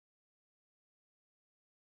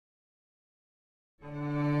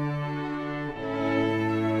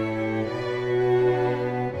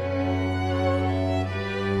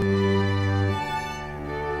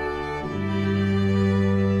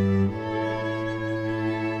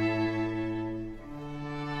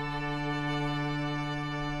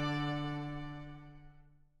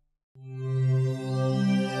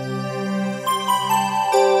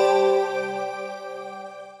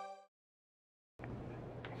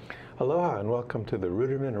Aloha and welcome to the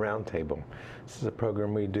Ruderman Roundtable. This is a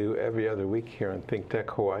program we do every other week here on ThinkTech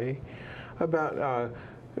Hawaii about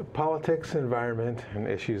politics, environment, and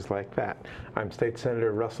issues like that. I'm State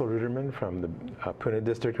Senator Russell Ruderman from the Puna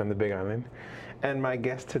District on the Big Island, and my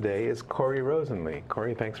guest today is Cory Rosenlee.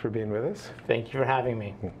 Cory, thanks for being with us. Thank you for having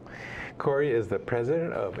me. Cory is the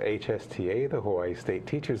president of HSTA, the Hawaii State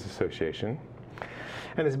Teachers Association,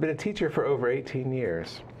 and has been a teacher for over 18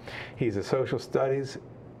 years. He's a social studies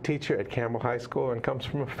teacher at Campbell High School and comes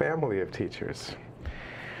from a family of teachers.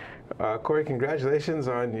 Cory, congratulations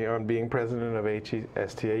on being president of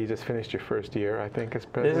HSTA. You just finished your first year, I think, as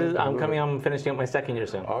president. I'm finishing up my second year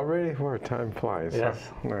soon. Already? Well, time flies. Yes.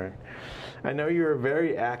 Huh? All right. I know you were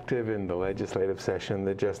very active in the legislative session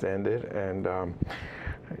that just ended, and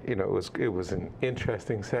you know, it was an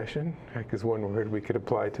interesting session. Like, is one word we could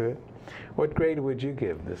apply to it. What grade would you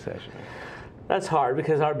give the session? That's hard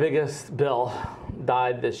because our biggest bill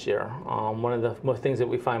died this year. One of the things that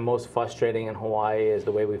we find most frustrating in Hawaii is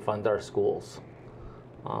the way we fund our schools.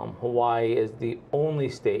 Hawaii is the only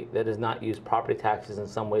state that does not use property taxes in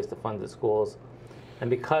some ways to fund its schools. And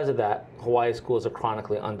because of that, Hawaii schools are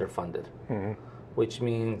chronically underfunded, which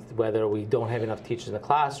means whether we don't have enough teachers in the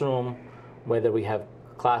classroom, whether we have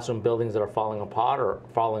classroom buildings that are falling apart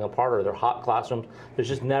or they're hot classrooms, there's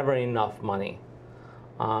just never enough money.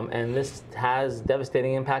 And this has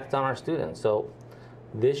devastating impacts on our students. So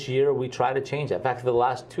this year we try to change that. In fact, for the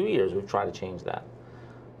last 2 years we've tried to change that.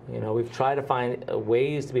 You know, we've tried to find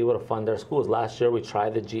ways to be able to fund our schools. Last year we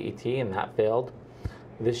tried the GET and that failed.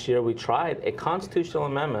 This year we tried a constitutional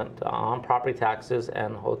amendment on property taxes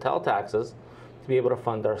and hotel taxes to be able to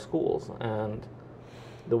fund our schools. And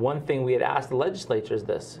the one thing we had asked the legislature is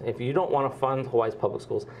this: if you don't want to fund Hawaii's public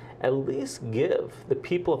schools, at least give the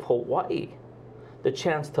people of Hawaii the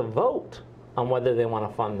chance to vote on whether they want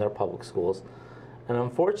to fund their public schools. And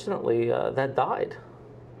unfortunately, that died.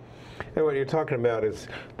 And what you're talking about is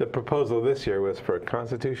the proposal this year was for a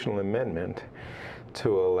constitutional amendment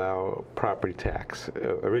to allow property tax.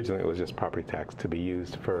 Originally, it was just property tax to be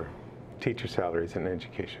used for teacher salaries and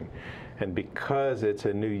education. And because it's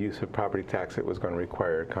a new use of property tax, it was going to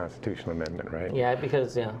require a constitutional amendment, right? Yeah,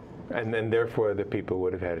 because, yeah. And then therefore the people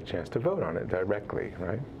would have had a chance to vote on it directly,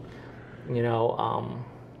 right? You know,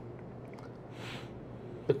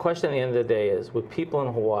 the question at the end of the day is, would people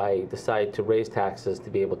in Hawaii decide to raise taxes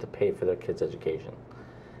to be able to pay for their kids' education?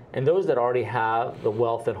 And those that already have the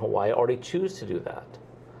wealth in Hawaii already choose to do that.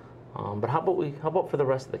 But how about for the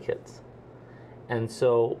rest of the kids? And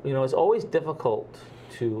so, you know, it's always difficult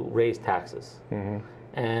to raise taxes.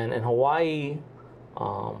 And in Hawaii,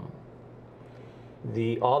 all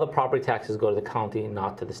the property taxes go to the county,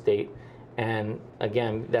 not to the state. And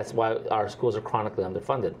again, that's why our schools are chronically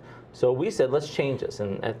underfunded. So we said, let's change this.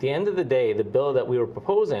 And at the end of the day, the bill that we were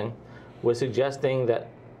proposing was suggesting that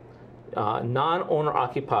non-owner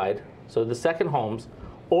occupied, so the second homes,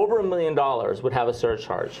 over $1 million would have a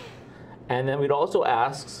surcharge. And then we'd also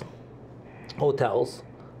ask hotels,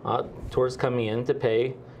 tourists coming in, to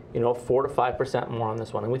pay, you know, 4 to 5% more on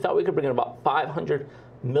this one. And we thought we could bring in about $500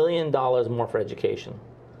 million more for education.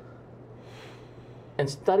 And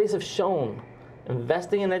studies have shown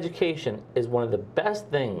investing in education is one of the best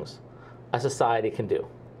things a society can do.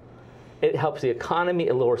 It helps the economy,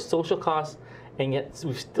 it lowers social costs, and yet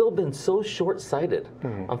we've still been so short-sighted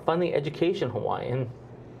on funding education in Hawaii. And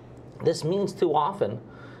this means too often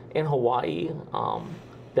in Hawaii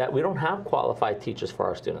that we don't have qualified teachers for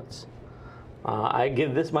our students. I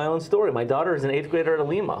give this my own story. My daughter is an 8th grader at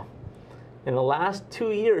Lima. In the last 2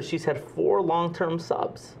 years, she's had 4 long-term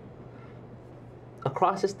subs.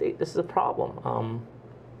 Across the state, this is a problem.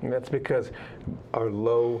 And that's because our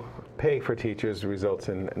low pay for teachers results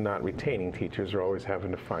in not retaining teachers or always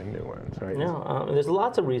having to find new ones, right? Yeah, there's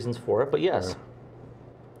lots of reasons for it, but yes.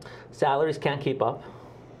 Salaries can't keep up.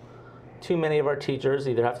 Too many of our teachers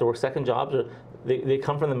either have to work second jobs or they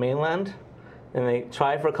come from the mainland and they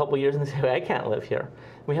try for a couple of years and they say, hey, I can't live here.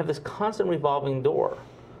 We have this constant revolving door.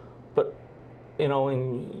 But, you know,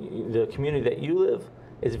 in the community that you live,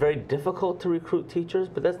 it's very difficult to recruit teachers,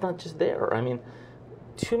 but that's not just there. I mean,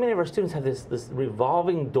 too many of our students have this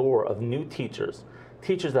revolving door of new teachers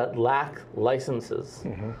that lack licenses,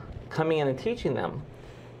 coming in and teaching them.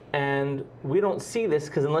 And we don't see this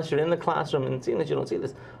because unless you're in the classroom and seeing this, you don't see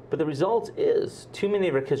this. But the result is too many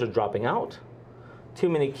of our kids are dropping out. Too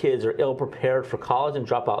many kids are ill-prepared for college and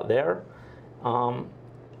drop out there. And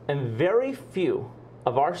very few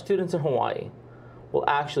of our students in Hawaii will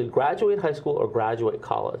actually graduate high school or graduate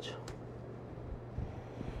college.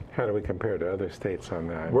 How do we compare to other states on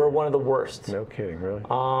that? We're one of the worst. No kidding, really?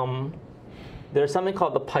 There's something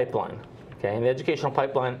called the pipeline, okay? And the educational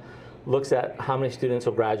pipeline looks at how many students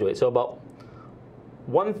will graduate. So about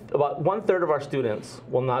one third of our students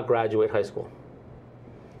will not graduate high school.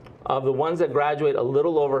 Of the ones that graduate, a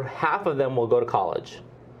little over half of them will go to college.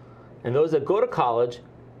 And those that go to college,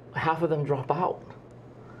 half of them drop out.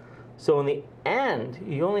 So in the end,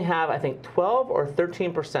 you only have, I think, 12 or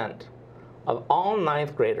 13% of all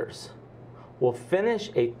ninth graders will finish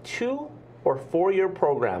a 2 or 4 year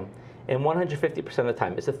program in 150% of the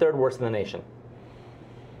time. It's the third worst in the nation.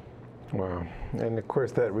 Wow. And of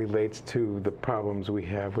course that relates to the problems we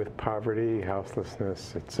have with poverty,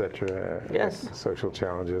 houselessness, etc. Yes. Social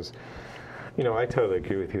challenges. You know, I totally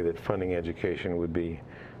agree with you that funding education would be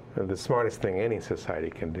the smartest thing any society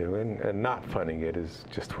can do, and not funding it is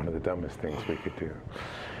just one of the dumbest things we could do.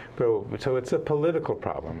 So it's a political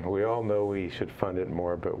problem. We all know we should fund it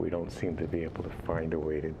more, but we don't seem to be able to find a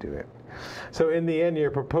way to do it. So in the end,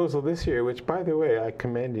 your proposal this year, which by the way, I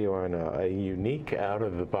commend you on a unique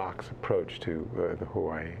out-of-the-box approach to the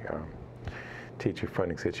Hawaii teacher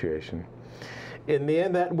funding situation. In the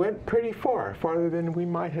end, that went pretty far, farther than we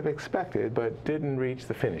might have expected, but didn't reach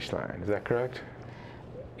the finish line. Is that correct?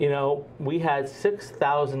 You know, we had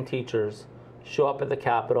 6,000 teachers show up at the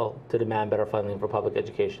Capitol to demand better funding for public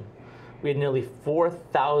education. We had nearly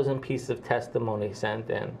 4,000 pieces of testimony sent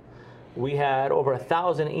in. We had over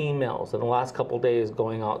 1,000 emails in the last couple of days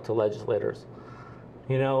going out to legislators.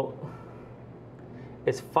 You know,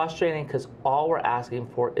 it's frustrating because all we're asking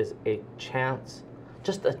for is a chance,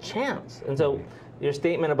 just a chance. And so your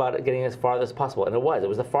statement about it getting as far as possible, and it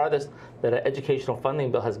was the farthest that an educational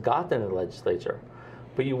funding bill has gotten in the legislature.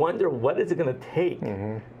 But you wonder, what is it going to take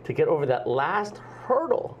to get over that last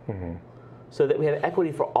hurdle so that we have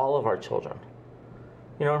equity for all of our children?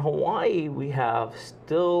 You know, in Hawaii, we have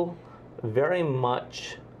still very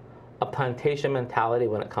much a plantation mentality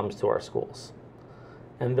when it comes to our schools.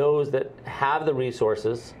 And those that have the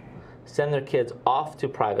resources send their kids off to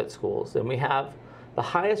private schools. And we have the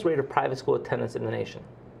highest rate of private school attendance in the nation.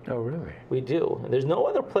 Oh, really? We do. There's no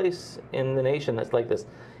other place in the nation that's like this.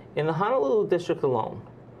 In the Honolulu district alone,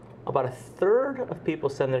 about 1/3 of people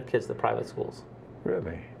send their kids to private schools.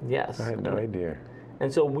 Really? Yes. I had no idea.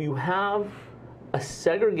 And so you have a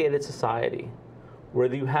segregated society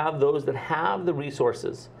where you have those that have the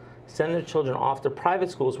resources send their children off to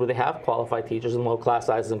private schools where they have qualified teachers and low class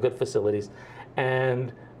sizes and good facilities,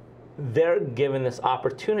 and they're given this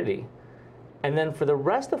opportunity. And then for the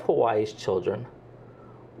rest of Hawaii's children,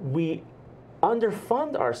 we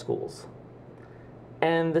underfund our schools.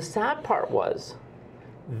 And the sad part was,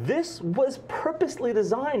 this was purposely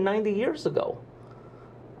designed 90 years ago.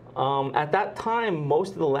 At that time,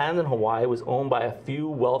 most of the land in Hawaii was owned by a few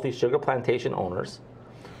wealthy sugar plantation owners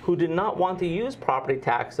who did not want to use property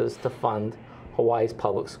taxes to fund Hawaii's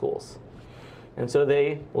public schools. And so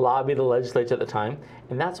they lobbied the legislature at the time,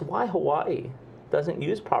 and that's why Hawaii doesn't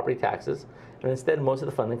use property taxes, and instead most of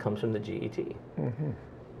the funding comes from the GET.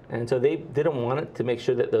 And so they didn't want it to make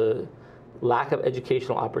sure that the lack of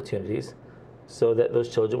educational opportunities so that those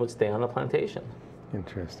children would stay on the plantation.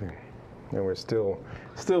 Interesting. And we're still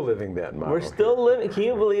living that model. We're still living, can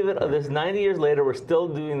you believe it? This 90 years later, we're still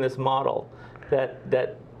doing this model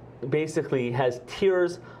that basically has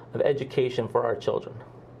tiers of education for our children.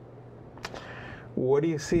 What do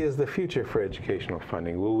you see as the future for educational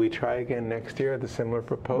funding? Will we try again next year at the similar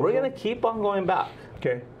proposal? We're going to keep on going back.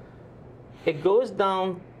 Okay. It goes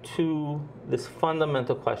down to this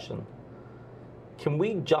fundamental question. Can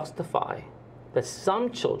we justify that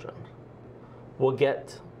some children will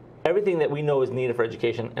get everything that we know is needed for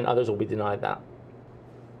education and others will be denied that?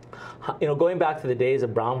 You know, going back to the days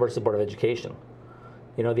of Brown versus Board of Education,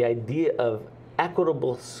 you know, the idea of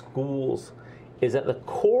equitable schools is at the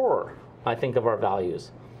core, I think, of our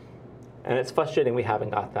values. And it's frustrating we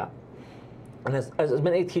haven't got that. And as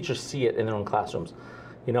many teachers see it in their own classrooms.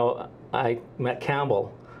 You know, I met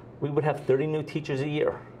Campbell. We would have 30 new teachers a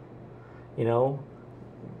year. You know,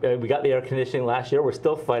 we got the air conditioning last year. We're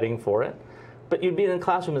still fighting for it. But you'd be in a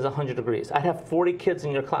classroom that's 100 degrees. I'd have 40 kids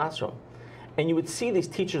in your classroom. And you would see these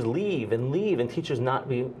teachers leave and teachers not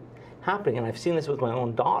be happening. And I've seen this with my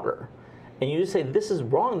own daughter. And you just say, this is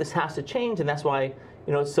wrong. This has to change. And that's why,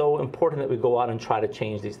 you know, it's so important that we go out and try to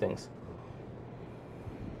change these things.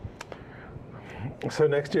 So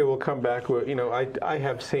next year we'll come back. You know, I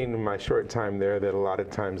have seen in my short time there that a lot of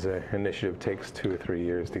times an initiative takes 2 or 3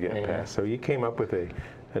 years to get passed. So you came up with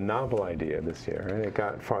a novel idea this year, and it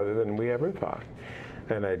got farther than we ever thought.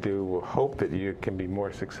 And I do hope that you can be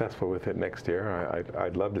more successful with it next year.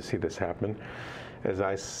 I'd love to see this happen. As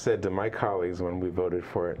I said to my colleagues when we voted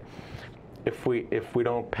for it, if we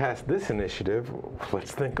don't pass this initiative,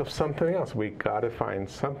 let's think of something else. We got to find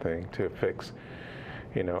something to fix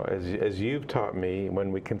You know, as you've taught me,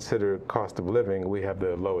 when we consider cost of living, we have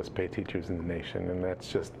the lowest paid teachers in the nation, and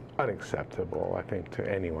that's just unacceptable, I think, to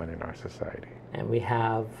anyone in our society. And we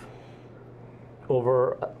have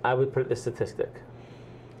over, I would put the statistic,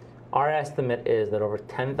 our estimate is that over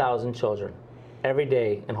 10,000 children every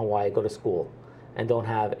day in Hawaii go to school and don't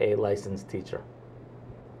have a licensed teacher.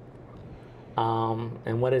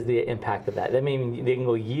 And what is the impact of that? That means they can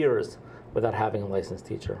go years without having a licensed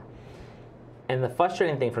teacher. And the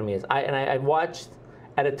frustrating thing for me is, I watched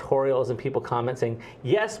editorials and people comment saying,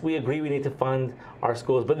 yes, we agree we need to fund our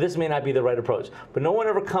schools, but this may not be the right approach. But no one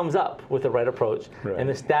ever comes up with the right approach, and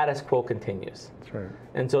the status quo continues. That's right.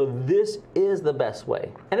 And so this is the best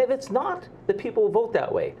way. And if it's not, the people will vote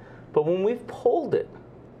that way. But when we've polled it,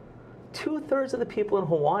 2/3 of the people in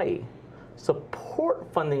Hawaii support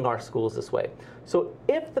funding our schools this way. So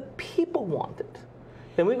if the people want it,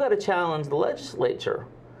 then we've got to challenge the legislature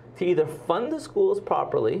to either fund the schools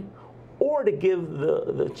properly or to give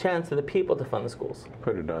the chance to the people to fund the schools.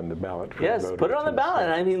 Put it on the ballot. For yes, the put it on the ballot.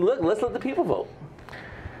 I mean, look, let's let the people vote.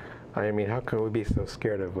 I mean, how can we be so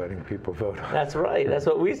scared of letting people vote? That's right. That's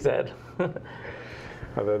what we said.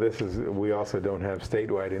 Although we also don't have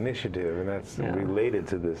statewide initiative, and that's related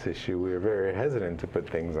to this issue. We are very hesitant to put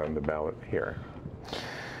things on the ballot here.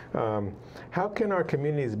 How can our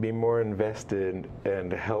communities be more invested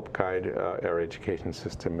and help guide our education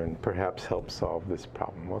system and perhaps help solve this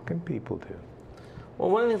problem? What can people do? Well,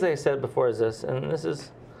 one of the things I said before is this, and this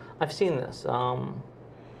is, I've seen this.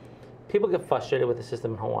 People get frustrated with the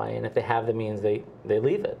system in Hawaii, and if they have the means, they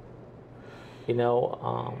leave it. You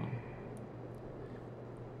know,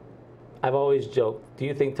 I've always joked, do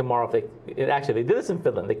you think tomorrow, actually they did this in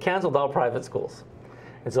Finland, they canceled all private schools.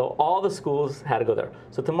 And so all the schools had to go there.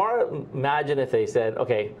 So tomorrow, imagine if they said,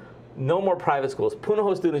 okay, no more private schools.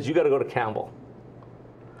 Punahou students, you got to go to Campbell.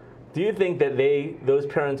 Do you think that those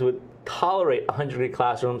parents would tolerate 100-degree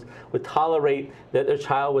classrooms, would tolerate that their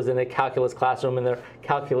child was in a calculus classroom and their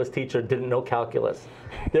calculus teacher didn't know calculus?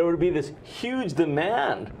 There would be this huge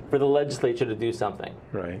demand for the legislature to do something.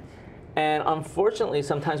 Right. And unfortunately,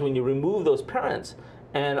 sometimes when you remove those parents,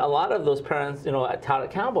 and a lot of those parents, you know, at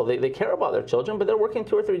Campbell, they care about their children, but they're working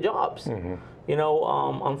 2 or 3 jobs. Mm-hmm. You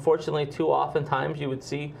know, unfortunately, too often times you would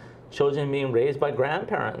see children being raised by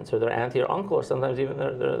grandparents or their auntie or uncle, or sometimes even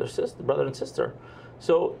their sister, brother and sister.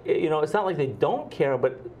 So, you know, it's not like they don't care,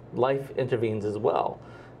 but life intervenes as well.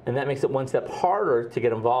 And that makes it one step harder to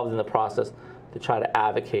get involved in the process to try to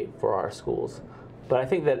advocate for our schools. But I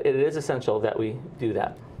think that it is essential that we do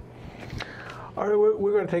that. All right,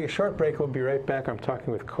 we're going to take a short break. We'll be right back. I'm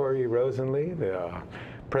talking with Cory Rosenlee, the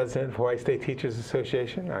president of Hawaii State Teachers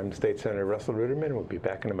Association. I'm State Senator Russell Ruderman. We'll be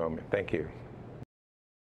back in a moment. Thank you.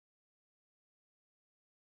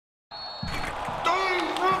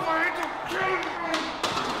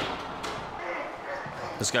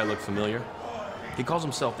 This guy look familiar? He calls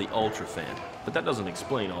himself the Ultra Fan, but that doesn't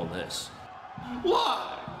explain all this.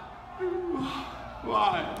 Why?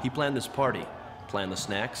 Why? He planned this party, planned the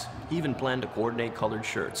snacks, he even planned to coordinate colored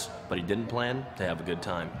shirts, but he didn't plan to have a good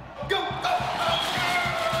time. Go, go!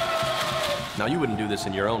 Now you wouldn't do this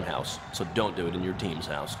in your own house, so don't do it in your team's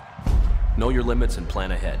house. Know your limits and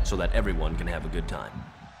plan ahead so that everyone can have a good time.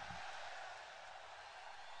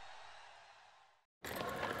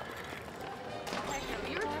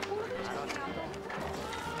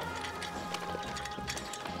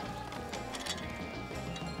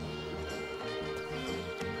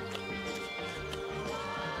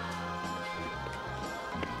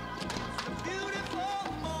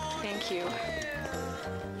 Thank you.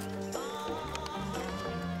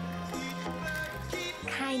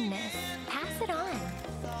 Kindness. Pass it on.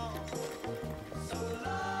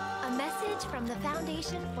 A message from the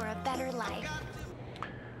Foundation for a Better Life.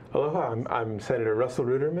 Aloha, I'm Senator Russell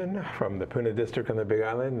Ruderman from the Puna District on the Big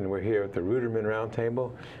Island, and we're here at the Ruderman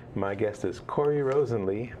Roundtable. My guest is Cory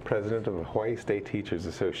Rosenlee, president of the Hawaii State Teachers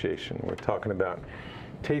Association. We're talking about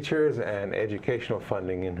teachers and educational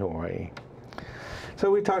funding in Hawaii. So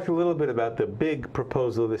we talked a little bit about the big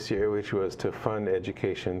proposal this year, which was to fund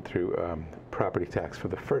education through property tax for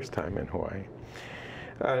the first time in Hawaii.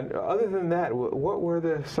 Other than that, what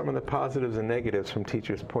were some of the positives and negatives from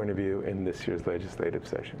teachers' point of view in this year's legislative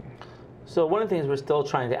session? So one of the things we're still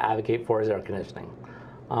trying to advocate for is air conditioning.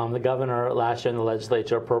 The governor last year in the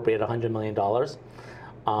legislature appropriated $100 million.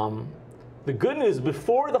 The good news,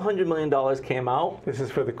 before the $100 million came out... This is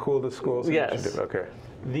for the Cool the Schools initiative? Yes. Okay.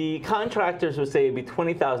 The contractors would say it'd be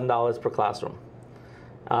 $20,000 per classroom.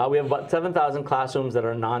 We have about 7,000 classrooms that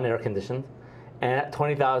are non-air conditioned. And at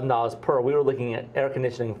 $20,000 per, we were looking at air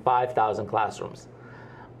conditioning 5,000 classrooms.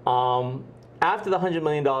 after the $100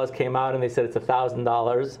 million came out and they said it's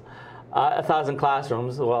 $1,000, 1,000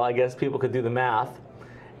 classrooms, well, I guess people could do the math.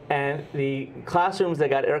 And the classrooms that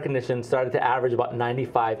got air conditioned started to average about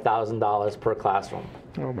 $95,000 per classroom.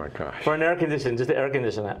 Oh my gosh. For an air condition, just to air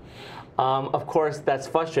condition it. Of course, that's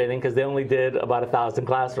frustrating because they only did about 1,000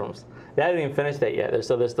 classrooms. They haven't even finished that yet,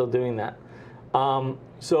 so they're still doing that.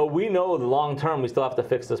 So we know the long term we still have to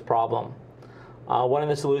fix this problem. One of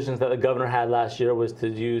the solutions that the governor had last year was to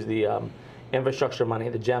use the infrastructure money,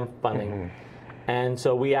 the GEM funding. And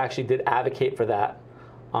so we actually did advocate for that.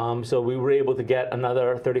 So we were able to get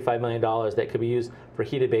another $35 million that could be used for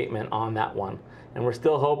heat abatement on that one. And we're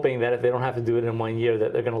still hoping that if they don't have to do it in 1 year,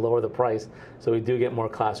 that they're going to lower the price so we do get more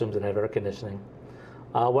classrooms that have air conditioning.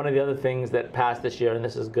 One of the other things that passed this year, and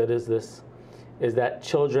this is good, is that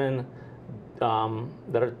children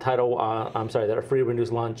that are free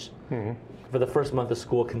reduced lunch for the first month of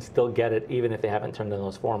school can still get it even if they haven't turned in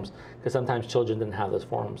those forms, because sometimes children didn't have those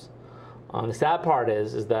forms. The sad part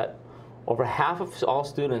is that over half of all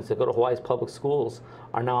students that go to Hawaii's public schools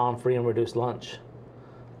are now on free and reduced lunch.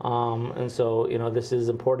 And so, this is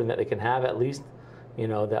important that they can have at least,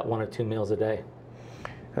 that 1 or 2 meals a day.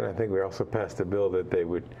 And I think we also passed a bill that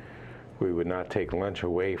we would not take lunch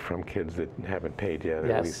away from kids that haven't paid yet,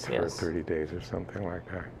 at least for 30 days or something like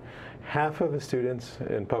that. Half of the students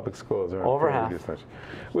in public schools are on free and reduced lunch,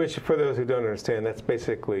 which, for those who don't understand, that's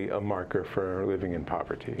basically a marker for living in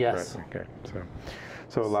poverty. Yes. Right? Okay.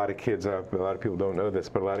 So a lot of kids, a lot of people don't know this,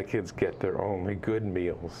 but a lot of kids get their only good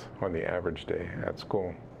meals on the average day at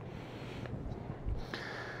school,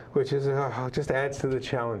 which is just adds to the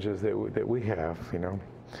challenges that we have.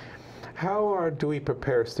 How do we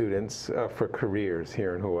prepare students for careers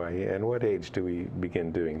here in Hawaii, and what age do we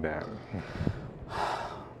begin doing that?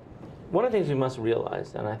 One of the things we must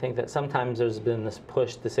realize, and I think that sometimes there's been this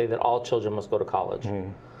push to say that all children must go to college.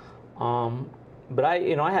 But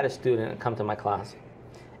I had a student come to my class,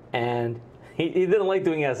 and he didn't like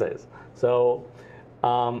doing essays. So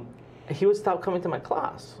he would stop coming to my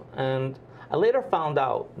class. And I later found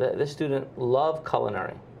out that this student loved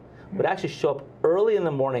culinary, would actually show up early in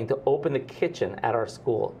the morning to open the kitchen at our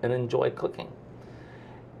school and enjoy cooking.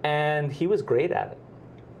 And he was great at it.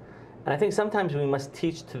 And I think sometimes we must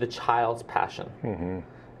teach to the child's passion.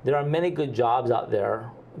 There are many good jobs out there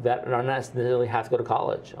that don't necessarily have to go to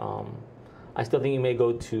college. I still think you may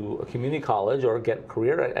go to a community college or get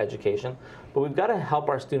career education, but we've got to help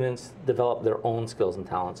our students develop their own skills and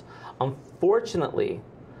talents. Unfortunately,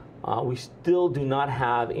 we still do not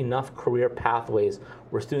have enough career pathways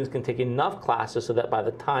where students can take enough classes so that by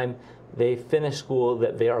the time they finish school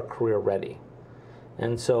that they are career ready.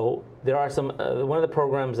 And so there are some, one of the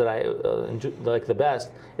programs that I like the best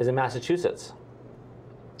is in Massachusetts.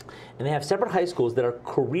 And they have separate high schools that are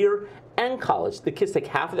career and college. The kids take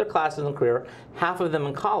half of their classes in career, half of them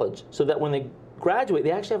in college, so that when they graduate,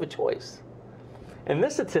 they actually have a choice. And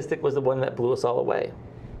this statistic was the one that blew us all away.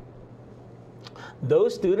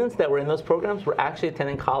 Those students that were in those programs were actually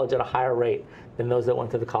attending college at a higher rate than those that went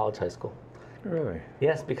to the college high school. Really?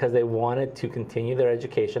 Yes, because they wanted to continue their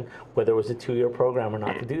education, whether it was a 2-year program or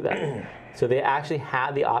not, to do that. So they actually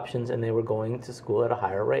had the options, and they were going to school at a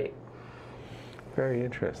higher rate. Very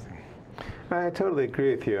interesting. I totally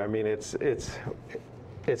agree with you. I mean, it's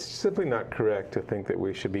simply not correct to think that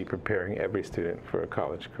we should be preparing every student for a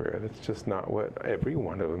college career. That's just not what every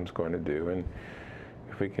one of them is going to do. And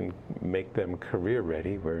if we can make them career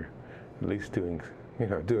ready, we're at least doing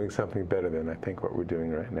something better than I think what we're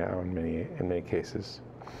doing right now in many cases.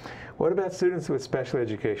 What about students with special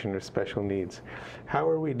education or special needs? How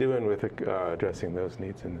are we doing with addressing those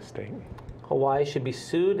needs in the state? Hawaii should be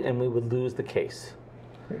sued, and we would lose the case.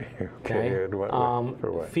 Okay.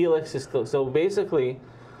 For what? Felix is still, so basically,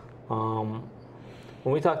 when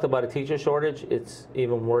we talked about a teacher shortage, it's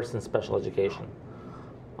even worse than special education.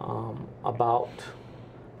 About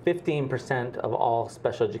 15% of all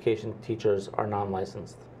special education teachers are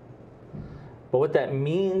non-licensed. But what that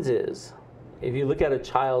means is, if you look at a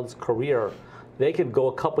child's career, they could go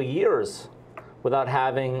a couple years without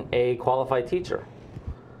having a qualified teacher.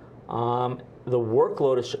 The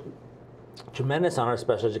workload is tremendous on our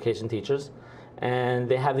special education teachers, and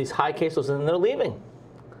they have these high caseloads, and they're leaving.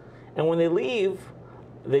 And when they leave,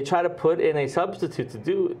 they try to put in a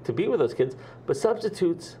substitute to be with those kids, but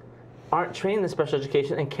substitutes aren't trained in special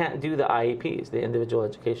education and can't do the IEPs, the individual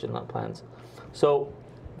education plans. So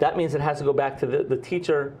that means it has to go back to the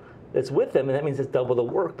teacher that's with them, and that means it's double the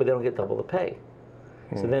work, but they don't get double the pay.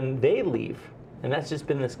 So then they leave, and that's just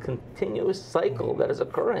been this continuous cycle that is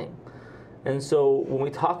occurring. And so when we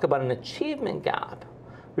talk about an achievement gap,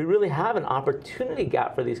 we really have an opportunity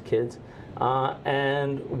gap for these kids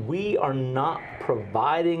and we are not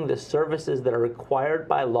providing the services that are required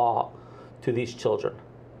by law to these children.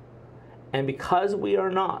 And because we are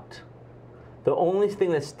not, the only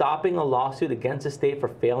thing that's stopping a lawsuit against the state for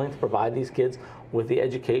failing to provide these kids with the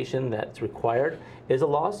education that's required is a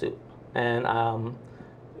lawsuit. And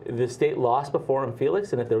the state lost before in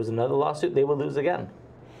Felix, and if there was another lawsuit, they would lose again.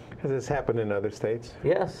 Has this happened in other states?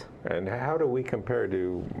 Yes. And how do we compare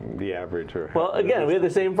to the average? Or Well, again, we have the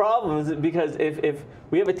same problems because if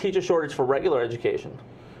we have a teacher shortage for regular education,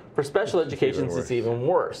 for special education, it's even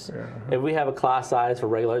worse. Yeah. If we have a class size for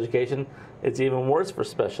regular education, it's even worse for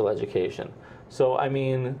special education. So, I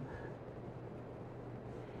mean,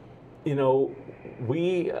 you know,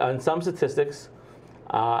 we, on some statistics,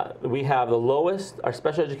 we have the lowest, our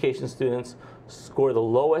special education students score the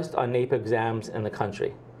lowest on NAEP exams in the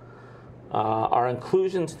country. Our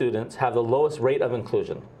inclusion students have the lowest rate of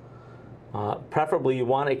inclusion. Preferably, you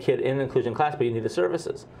want a kid in an inclusion class, but you need the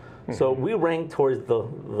services. So we rank towards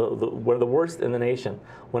we're the worst in the nation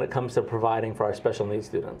when it comes to providing for our special needs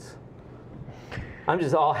students. I'm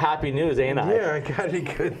just all happy news, ain't I? Yeah, I got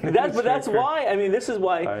it good. But that's why, I mean, this is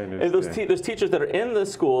why those teachers that are in the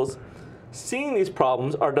schools seeing these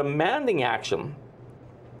problems are demanding action.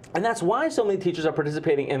 And that's why so many teachers are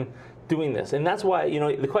participating in doing this. And that's why, you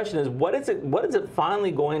know, the question is, what is it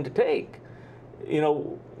finally going to take? You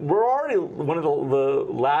know, we're already one of the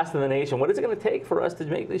last in the nation. What is it going to take for us to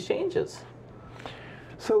make these changes?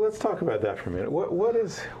 So let's talk about that for a minute.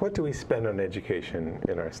 What do we spend on education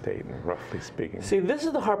in our state, roughly speaking? See, this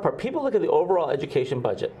is the hard part. People look at the overall education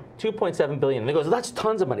budget, $2.7 billion, and they go, that's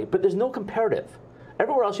tons of money, but there's no comparative.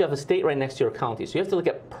 Everywhere else you have a state right next to your county, so you have to look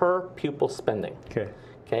at per pupil spending.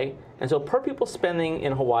 Okay? And so per pupil spending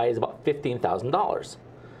in Hawaii is about $15,000.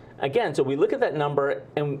 Again, so we look at that number,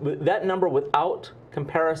 and that number without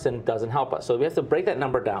comparison doesn't help us. So we have to break that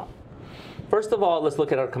number down. First of all, let's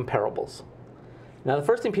look at our comparables. Now, the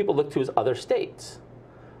first thing people look to is other states.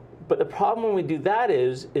 But the problem when we do that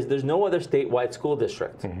is there's no other statewide school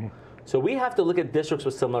district. So we have to look at districts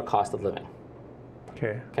with similar cost of living.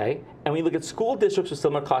 Okay? And we look at school districts with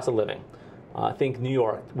similar cost of living. Think New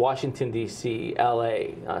York, Washington, D.C.,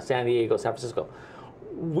 L.A., San Diego, San Francisco.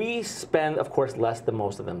 We spend, of course, less than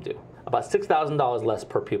most of them do. About $6,000 less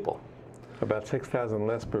per pupil. About $6,000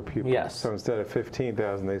 less per pupil. Yes. So instead of $15,000,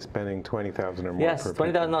 they're spending $20,000 or more. Yes,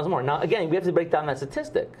 $20,000 more. Now, again, we have to break down that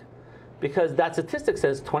statistic because that statistic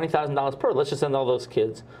says $20,000 per. Let's just send all those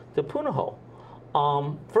kids to Punahou.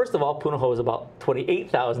 First of all, Punahou is about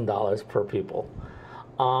 $28,000 per pupil.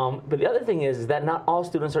 But the other thing is that not all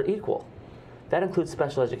students are equal. That includes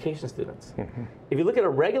special education students. If you look at a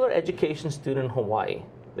regular education student in Hawaii,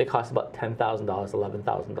 they cost about $10,000,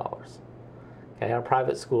 $11,000. Okay, our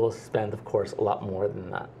private schools spend, of course, a lot more than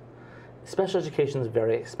that. Special education is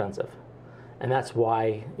very expensive, and that's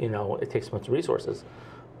why, you know, it takes so much resources.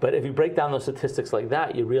 But if you break down those statistics like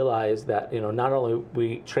that, you realize that, you know, not only are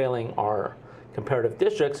we trailing our comparative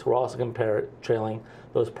districts, we're also trailing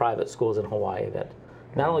those private schools in Hawaii that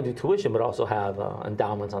not only do tuition, but also have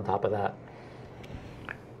endowments on top of that.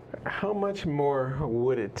 How much more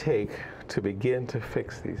would it take to begin to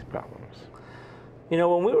fix these problems? You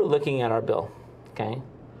know, when we were looking at our bill, okay,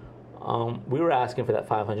 we were asking for that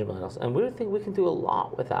 $500 million, and we think we can do a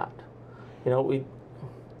lot with that. You know,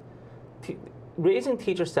 raising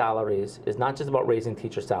teacher salaries is not just about raising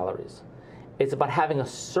teacher salaries. It's about having a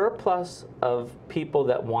surplus of people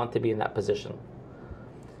that want to be in that position.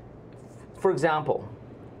 For example,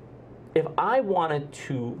 if I wanted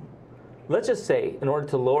to, let's just say, in order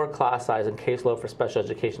to lower class size and caseload for special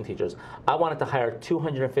education teachers, I wanted to hire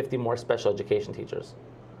 250 more special education teachers.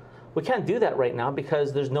 We can't do that right now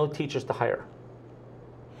because there's no teachers to hire.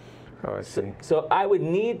 Oh, I see. So I would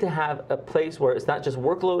need to have a place where it's not just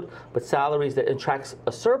workload, but salaries that attracts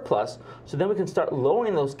a surplus, so then we can start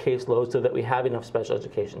lowering those caseloads so that we have enough special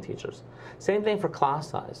education teachers. Same thing for class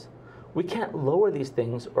size. We can't lower these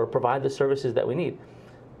things or provide the services that we need.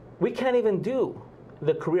 We can't even do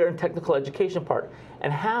the career and technical education part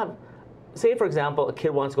and have, say for example, a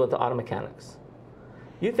kid wants to go into auto mechanics.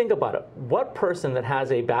 You think about it, what person that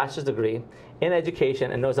has a bachelor's degree in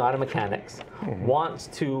education and knows auto mechanics wants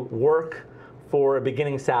to work for a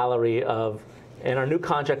beginning salary of, in our new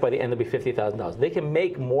contract by the end it'll be $50,000. They can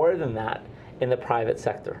make more than that in the private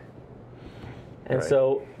sector. And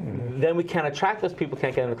so then we can't attract those people,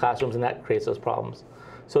 can't get in the classrooms, and that creates those problems.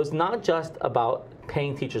 So it's not just about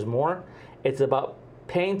paying teachers more, it's about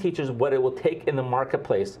paying teachers what it will take in the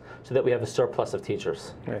marketplace so that we have a surplus of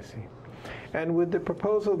teachers. I see. And would the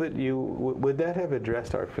proposal that would that have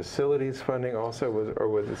addressed our facilities funding also, or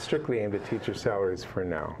was it strictly aimed at teacher salaries for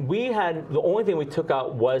now? We had, the only thing we took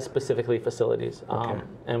out was specifically facilities. Okay.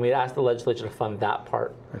 And we asked the legislature to fund that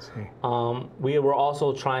part. I see. We were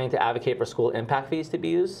also trying to advocate for school impact fees to be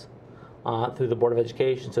used through the Board of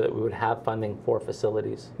Education so that we would have funding for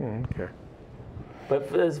facilities. Okay. But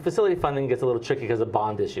facility funding gets a little tricky because of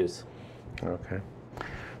bond issues. Okay.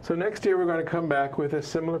 So next year we're going to come back with a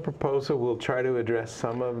similar proposal. We'll try to address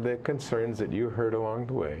some of the concerns that you heard along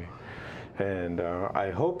the way. And I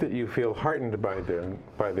hope that you feel heartened by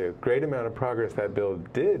the great amount of progress that bill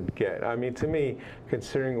did get. I mean, to me,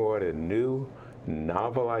 considering what a new,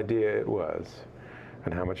 novel idea it was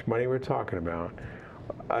and how much money we're talking about,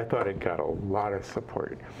 I thought it got a lot of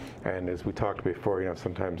support. And as we talked before,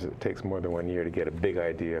 sometimes it takes more than 1 year to get a big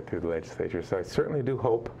idea through the legislature. So I certainly do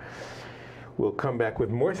hope we'll come back with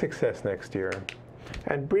more success next year.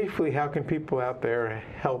 And briefly, how can people out there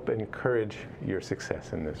help encourage your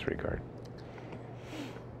success in this regard?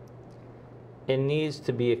 It needs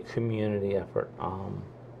to be a community effort.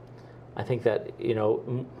 I think that, it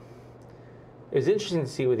was interesting to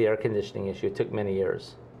see with the air conditioning issue. It took many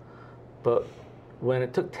years. But when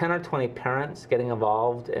it took 10 or 20 parents getting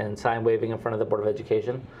involved and sign waving in front of the Board of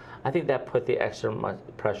Education, I think that put the extra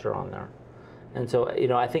pressure on there. And so,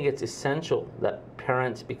 I think it's essential that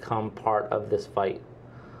parents become part of this fight.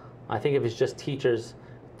 I think if it's just teachers,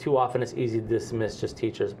 too often it's easy to dismiss just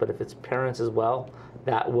teachers, but if it's parents as well,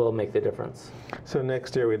 that will make the difference. So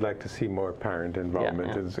next year we'd like to see more parent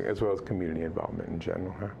involvement Yeah. As well as community involvement in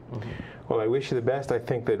general. Huh? Mm-hmm. Well, I wish you the best. I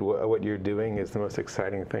think that what you're doing is the most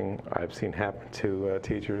exciting thing I've seen happen to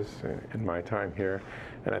teachers in my time here.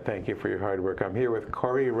 And I thank you for your hard work. I'm here with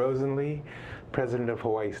Cory Rosenlee, President of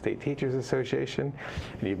Hawaii State Teachers Association,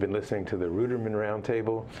 and you've been listening to the Ruderman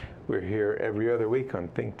Roundtable. We're here every other week on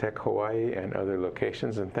ThinkTech Hawaii and other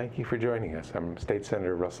locations, and thank you for joining us. I'm State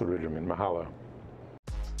Senator Russell Ruderman. Mahalo.